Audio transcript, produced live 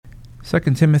2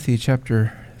 Timothy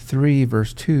chapter 3,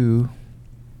 verse 2,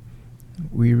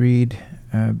 we read,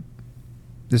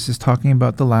 this is talking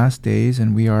about the last days,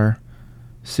 and we are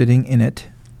sitting in it.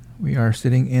 We are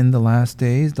sitting in the last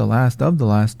days, the last of the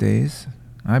last days,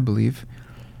 I believe.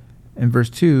 In verse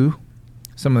 2,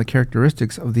 some of the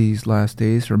characteristics of these last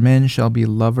days: for men shall be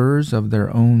lovers of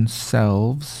their own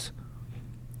selves,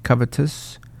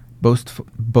 covetous,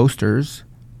 boasters,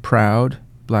 proud,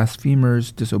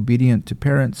 blasphemers, disobedient to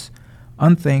parents,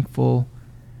 unthankful,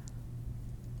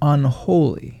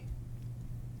 unholy.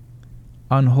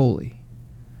 Unholy.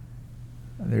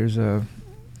 There's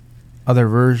other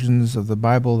versions of the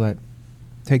Bible that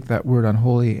take that word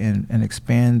unholy and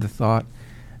expand the thought.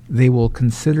 They will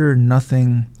consider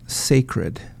nothing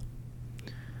sacred.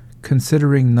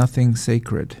 Considering nothing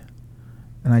sacred.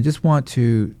 And I just want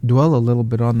to dwell a little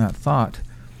bit on that thought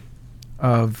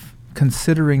of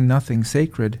considering nothing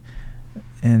sacred.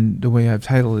 And the way I've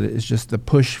titled it is just the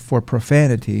push for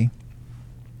profanity.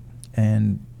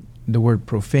 And the word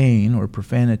profane or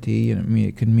profanity, I mean,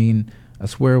 it could mean a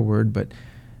swear word, but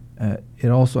it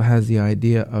also has the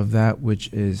idea of that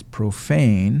which is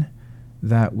profane,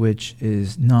 that which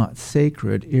is not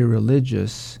sacred,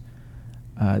 irreligious,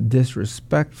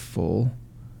 disrespectful,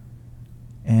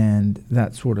 and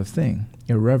that sort of thing,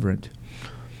 irreverent,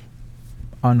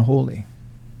 unholy.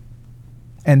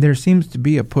 And there seems to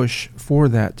be a push for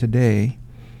that today.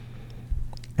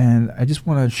 And I just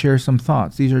want to share some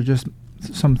thoughts. These are just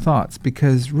some thoughts,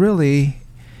 because really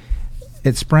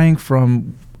it sprang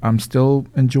from, I'm still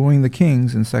enjoying the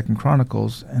Kings in 2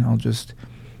 Chronicles, and I'll just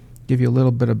give you a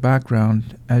little bit of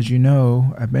background. As you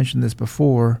know, I've mentioned this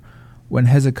before, when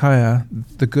Hezekiah,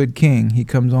 the good king, he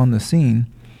comes on the scene,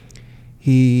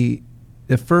 the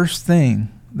first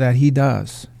thing that he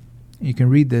does, you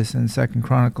can read this in 2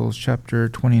 Chronicles chapter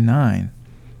 29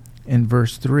 in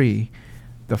verse 3,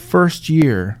 the first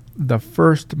year, the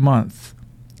first month,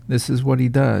 this is what he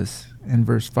does. In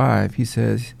verse 5, he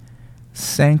says,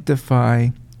 sanctify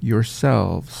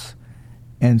yourselves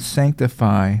and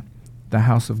sanctify the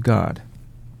house of God.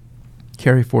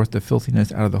 Carry forth the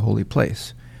filthiness out of the holy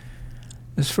place.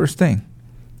 This first thing,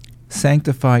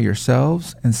 sanctify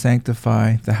yourselves and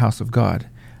sanctify the house of God.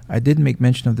 I did make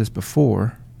mention of this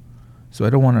before, so I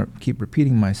don't want to keep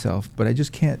repeating myself, but I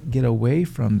just can't get away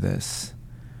from this.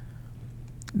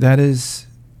 That is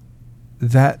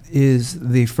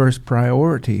the first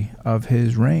priority of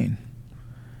his reign.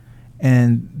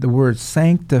 And the word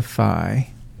sanctify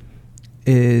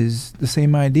is the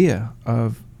same idea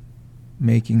of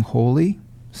making holy,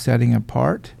 setting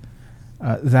apart,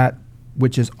 that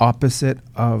which is opposite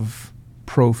of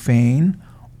profane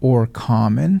or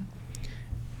common.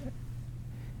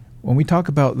 When we talk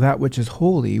about that which is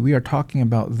holy, we are talking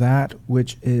about that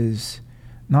which is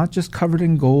not just covered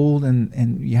in gold,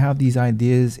 and you have these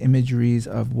ideas, imageries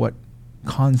of what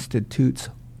constitutes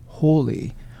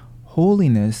holy.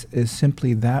 Holiness is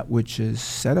simply that which is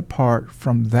set apart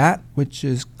from that which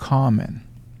is common.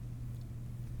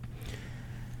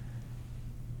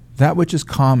 That which is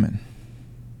common.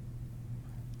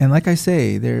 And like I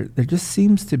say, there just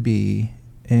seems to be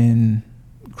in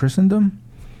Christendom,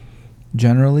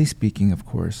 generally speaking, of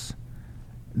course,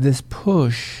 this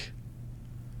push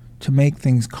to make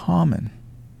things common.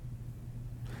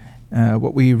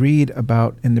 What we read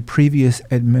about in the previous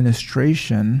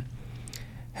administration,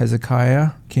 Hezekiah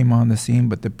came on the scene,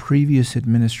 but the previous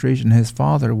administration, his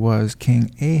father was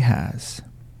King Ahaz,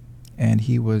 and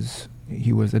he was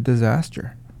a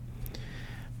disaster.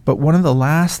 But one of the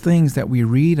last things that we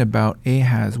read about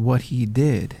Ahaz, what he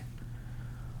did,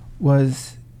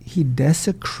 was he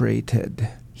desecrated,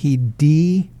 he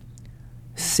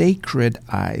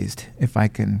desacredized, if I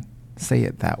can say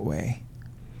it that way,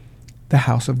 the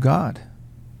house of God.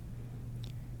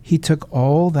 He took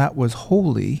all that was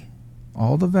holy,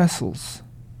 all the vessels,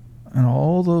 and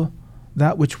all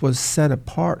that which was set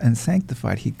apart and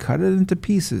sanctified. He cut it into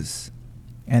pieces,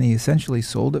 and he essentially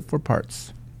sold it for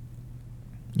parts.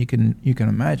 You can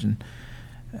imagine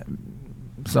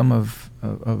some of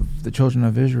the children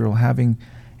of Israel having,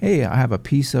 hey, I have a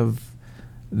piece of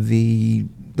the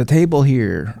table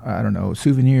here, I don't know,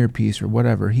 souvenir piece or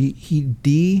whatever. He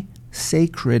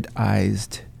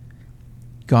desacredized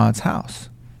God's house.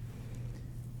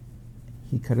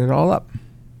 He cut it all up.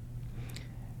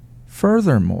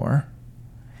 Furthermore,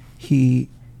 he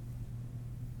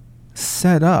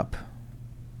set up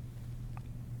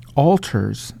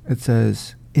altars, it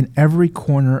says, in every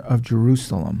corner of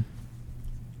Jerusalem.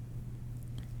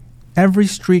 Every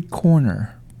street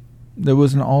corner, there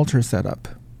was an altar set up.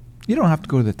 You don't have to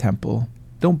go to the temple.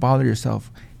 Don't bother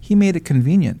yourself. He made it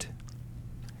convenient.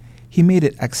 He made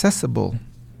it accessible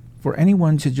for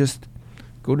anyone to just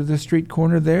go to the street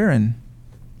corner there and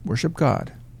worship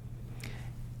God.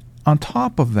 On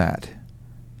top of that,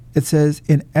 it says,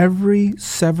 in every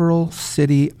several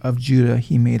city of Judah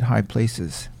he made high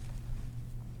places.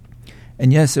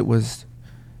 And yes, it was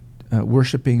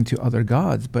worshiping to other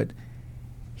gods, but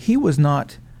he was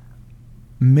not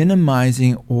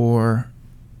minimizing or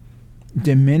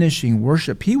diminishing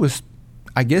worship. He was,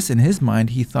 I guess in his mind,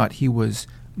 he thought he was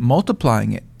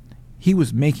multiplying it. He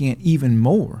was making it even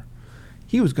more.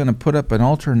 He was going to put up an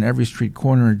altar in every street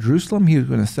corner in Jerusalem. He was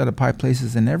going to set up high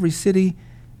places in every city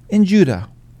in Judah.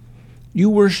 You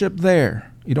worship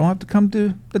there. You don't have to come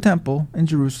to the temple in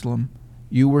Jerusalem.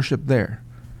 You worship there.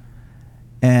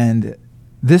 And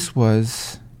this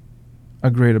was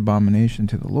a great abomination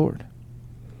to the Lord.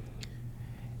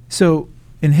 So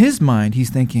in his mind, he's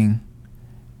thinking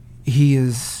he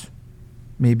is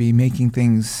maybe making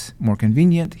things more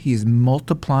convenient. He's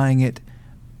multiplying it.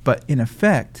 But in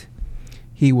effect,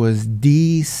 he was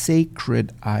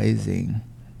desacredizing.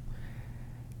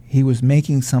 He was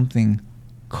making something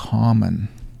common.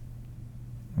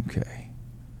 Okay.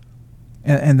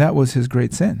 And that was his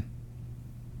great sin.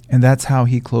 And that's how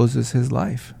he closes his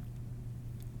life.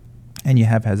 And you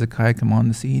have Hezekiah come on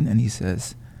the scene and he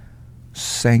says,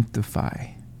 sanctify.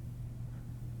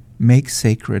 Make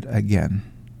sacred again.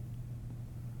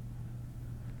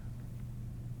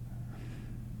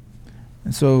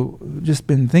 And so, just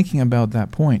been thinking about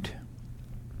that point.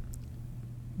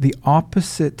 The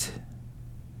opposite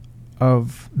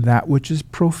of that which is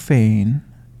profane,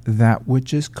 that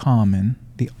which is common,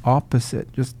 the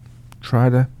opposite, just try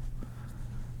to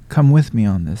come with me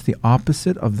on this. The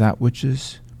opposite of that which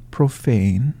is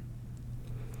profane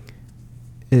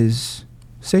is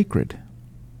sacred,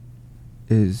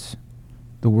 is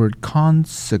the word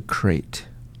consecrate,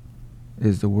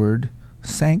 is the word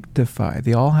sanctify.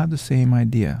 They all have the same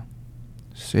idea.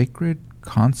 Sacred,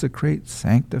 consecrate,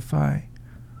 sanctify.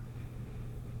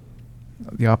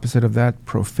 The opposite of that,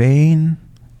 profane,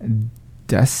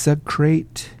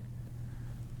 desecrate,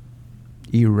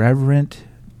 irreverent,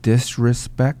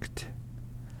 disrespect.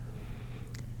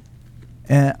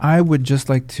 And I would just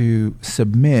like to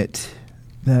submit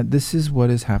that this is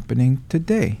what is happening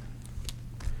today.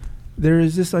 There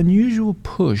is this unusual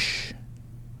push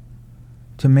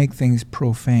to make things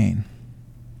profane,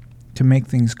 to make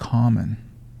things common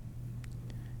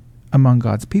among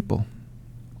God's people.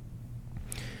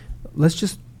 Let's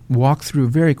just walk through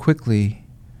very quickly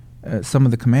some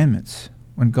of the commandments.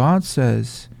 When God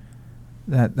says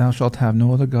that thou shalt have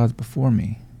no other gods before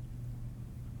me,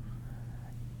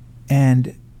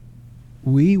 and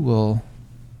we will,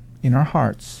 in our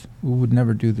hearts, we would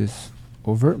never do this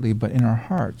overtly, but in our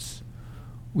hearts,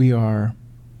 we are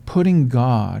putting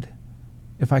God,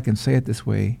 if I can say it this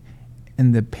way,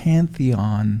 in the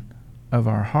pantheon of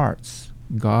our hearts.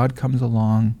 God comes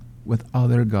along with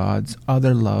other gods,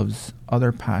 other loves,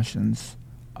 other passions,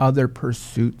 other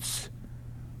pursuits.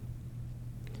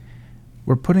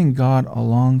 We're putting God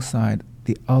alongside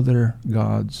the other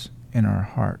gods in our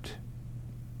heart.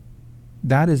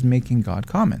 That is making God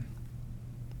common,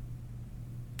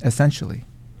 essentially.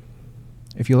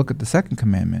 If you look at the second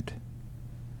commandment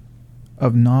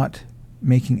of not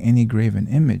making any graven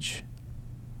image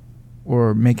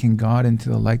or making God into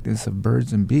the likeness of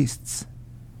birds and beasts,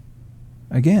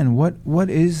 again, what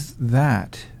is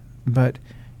that? But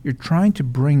you're trying to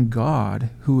bring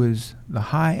God, who is the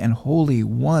high and holy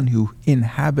one who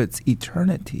inhabits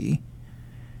eternity,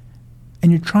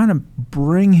 and you're trying to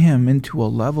bring him into a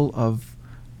level of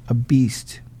a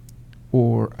beast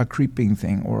or a creeping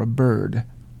thing or a bird.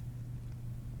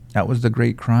 That was the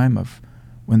great crime of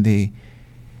when they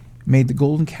made the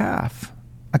golden calf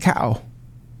a cow.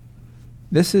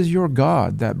 This is your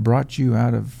God that brought you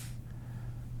out of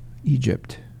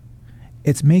Egypt.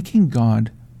 It's making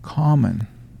God common.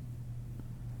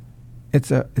 It's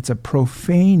a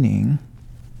profaning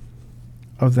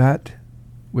of that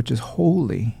which is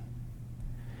holy.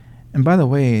 And by the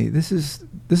way, this is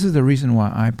the reason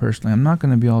why I personally, I'm not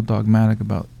going to be all dogmatic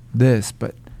about this,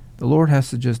 but the Lord has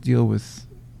to just deal with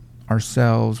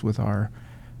ourselves, with our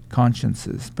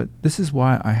consciences. But this is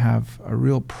why I have a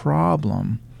real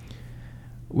problem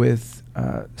with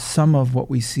some of what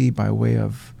we see by way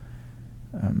of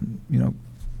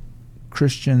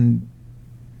Christian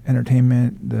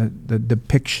entertainment, the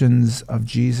depictions of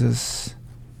Jesus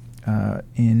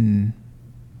in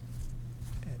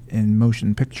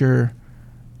motion picture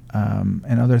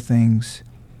and other things,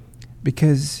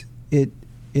 because it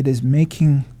is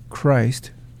making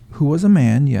Christ, who was a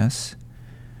man, yes,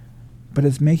 but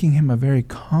it's making him a very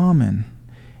common,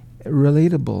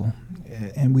 relatable,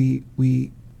 and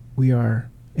we are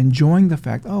enjoying the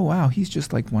fact, oh wow, he's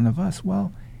just like one of us.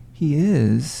 Well, he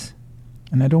is,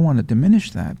 and I don't want to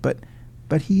diminish that, but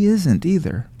he isn't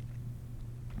either.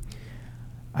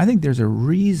 I think there's a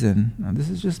reason, now this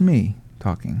is just me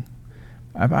talking,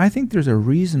 I think there's a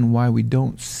reason why we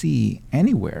don't see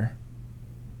anywhere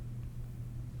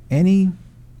any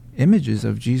images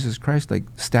of Jesus Christ, like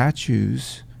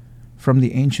statues from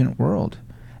the ancient world.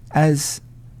 As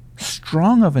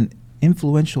strong of an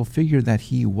influential figure that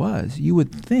he was, you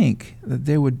would think that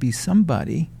there would be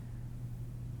somebody,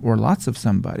 or lots of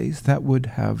somebodies, that would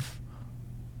have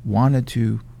wanted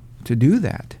to do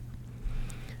that.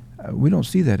 We don't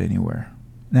see that anywhere.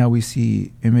 Now we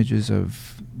see images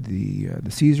of the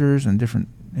Caesars and different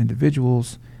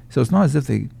individuals. So it's not as if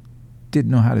they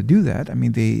didn't know how to do that. I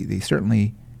mean, they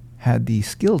certainly had the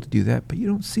skill to do that, but you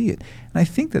don't see it. And I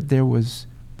think that there was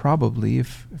probably,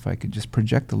 if I could just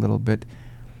project a little bit,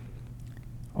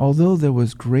 although there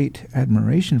was great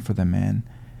admiration for the man,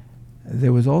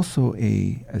 there was also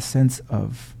a sense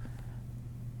of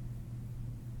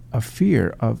a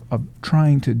fear of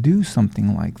trying to do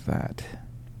something like that.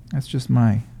 That's just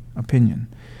my opinion.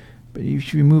 But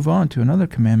if you move on to another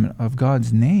commandment of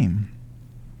God's name,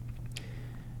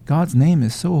 God's name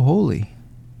is so holy,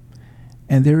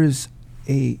 and there is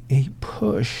a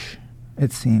push,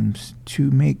 it seems,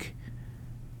 to make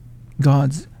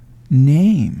God's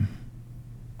name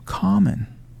common.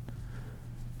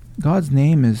 God's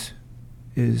name is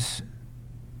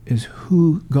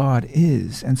who God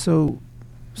is, and so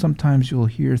sometimes you'll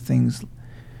hear things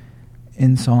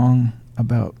in song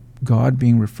about God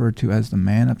being referred to as the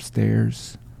man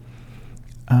upstairs.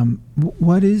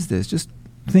 What is this? Just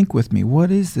think with me.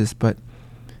 What is this but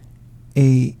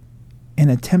an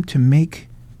attempt to make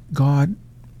God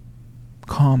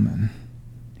common?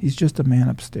 He's just a man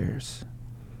upstairs.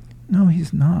 No,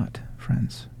 he's not,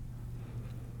 friends.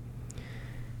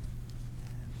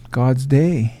 God's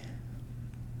day,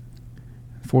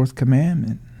 fourth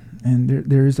commandment, and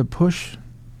there is a push.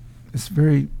 It's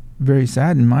very, very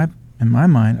sad in my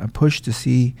mind, a push to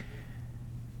see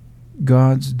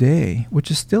God's day, which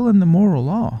is still in the moral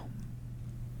law,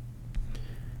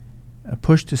 a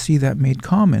push to see that made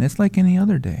common. It's like any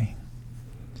other day.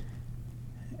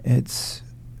 It's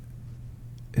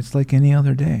like any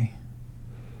other day.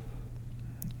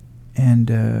 And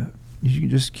you can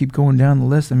just keep going down the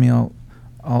list. I mean,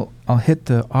 I'll hit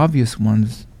the obvious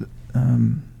ones.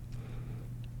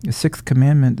 The sixth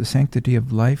commandment, the sanctity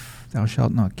of life, thou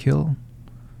shalt not kill.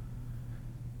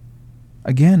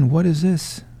 Again, what is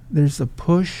this? There's a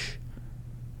push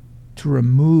to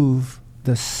remove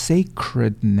the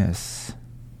sacredness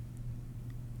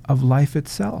of life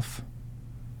itself.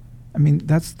 I mean,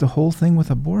 that's the whole thing with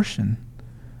abortion.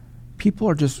 People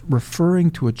are just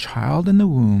referring to a child in the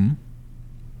womb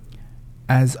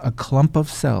as a clump of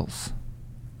cells.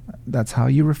 That's how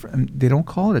you refer. They don't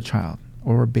call it a child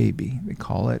or a baby. They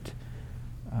call it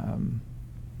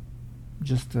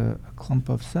just a clump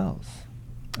of cells,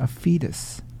 a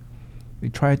fetus. They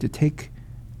try to take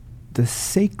the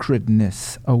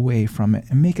sacredness away from it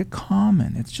and make it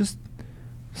common. It's just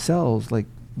cells, like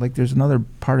there's another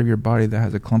part of your body that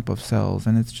has a clump of cells,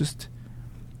 and it's just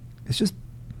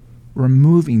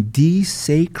removing,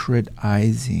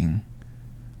 desacredizing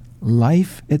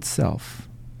life itself,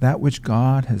 that which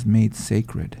God has made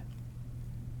sacred,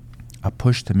 a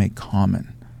push to make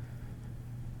common.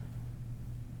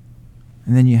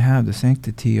 And then you have the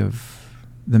sanctity of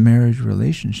the marriage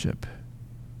relationship.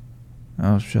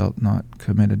 Thou shalt not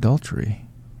commit adultery.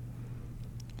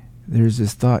 There's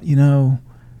this thought,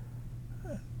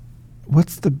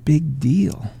 what's the big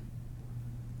deal?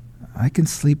 I can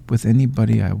sleep with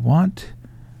anybody I want.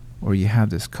 Or you have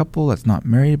this couple that's not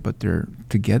married, but they're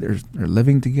together, they're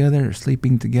living together, or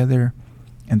sleeping together,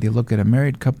 and they look at a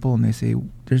married couple and they say,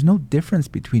 there's no difference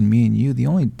between me and you. The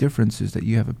only difference is that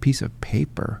you have a piece of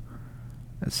paper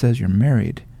that says you're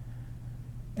married.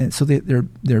 And so they're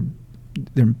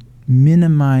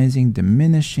minimizing,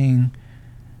 diminishing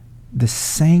the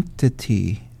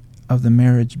sanctity of the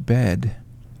marriage bed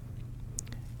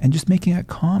and just making it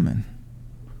common.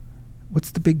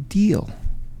 What's the big deal?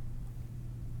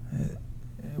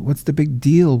 What's the big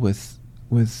deal with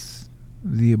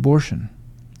the abortion?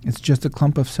 It's just a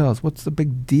clump of cells. What's the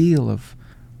big deal of...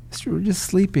 We're just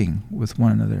sleeping with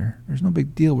one another. There's no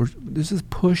big deal. There's this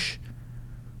push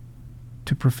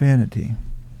to profanity.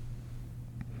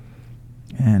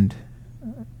 And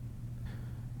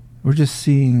we're just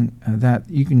seeing that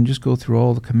you can just go through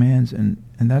all the commands, and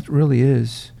that really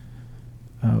is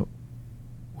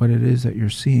what it is that you're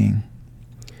seeing,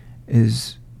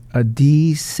 is a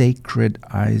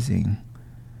desacredizing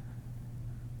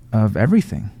of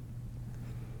everything.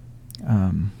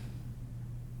 And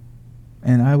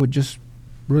I would just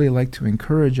really like to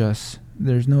encourage us.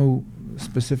 There's no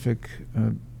specific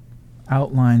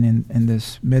outline in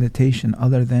this meditation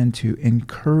other than to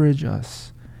encourage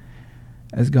us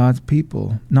as God's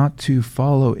people not to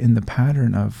follow in the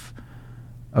pattern of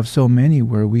so many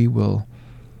where we will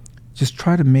just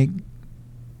try to make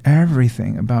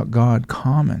everything about God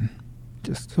common,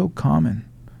 just so common.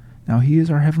 Now, He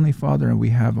is our Heavenly Father, and we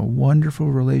have a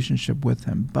wonderful relationship with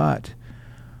Him, but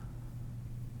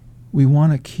we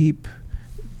want to keep,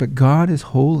 but God is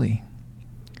holy.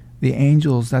 The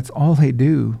angels, that's all they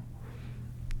do.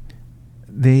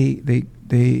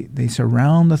 They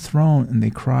surround the throne and they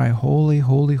cry, holy,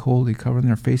 holy, holy, covering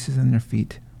their faces and their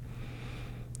feet.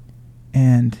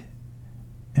 And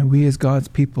we as God's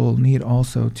people need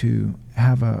also to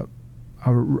have a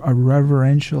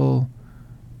reverential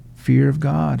fear of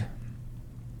God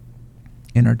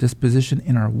in our disposition,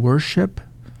 in our worship.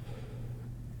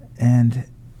 And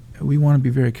we want to be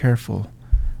very careful.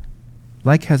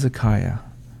 Like Hezekiah,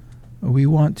 we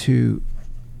want to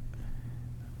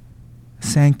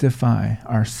sanctify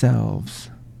ourselves,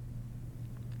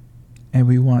 and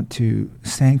we want to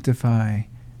sanctify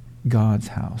God's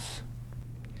house.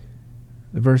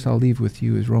 The verse I'll leave with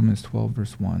you is Romans 12,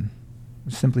 verse 1,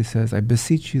 which simply says, I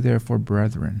beseech you therefore,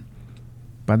 brethren,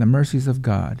 by the mercies of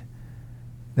God,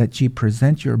 that ye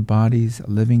present your bodies a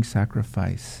living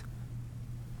sacrifice,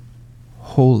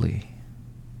 holy,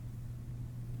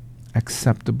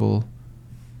 acceptable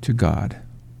to God,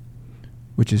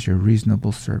 which is your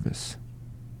reasonable service.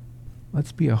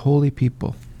 Let's be a holy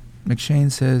people.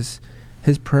 McShane says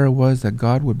his prayer was that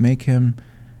God would make him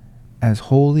as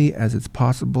holy as it's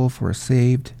possible for a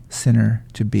saved sinner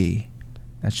to be.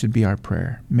 That should be our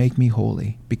prayer. Make me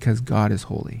holy because God is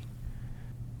holy.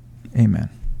 Amen.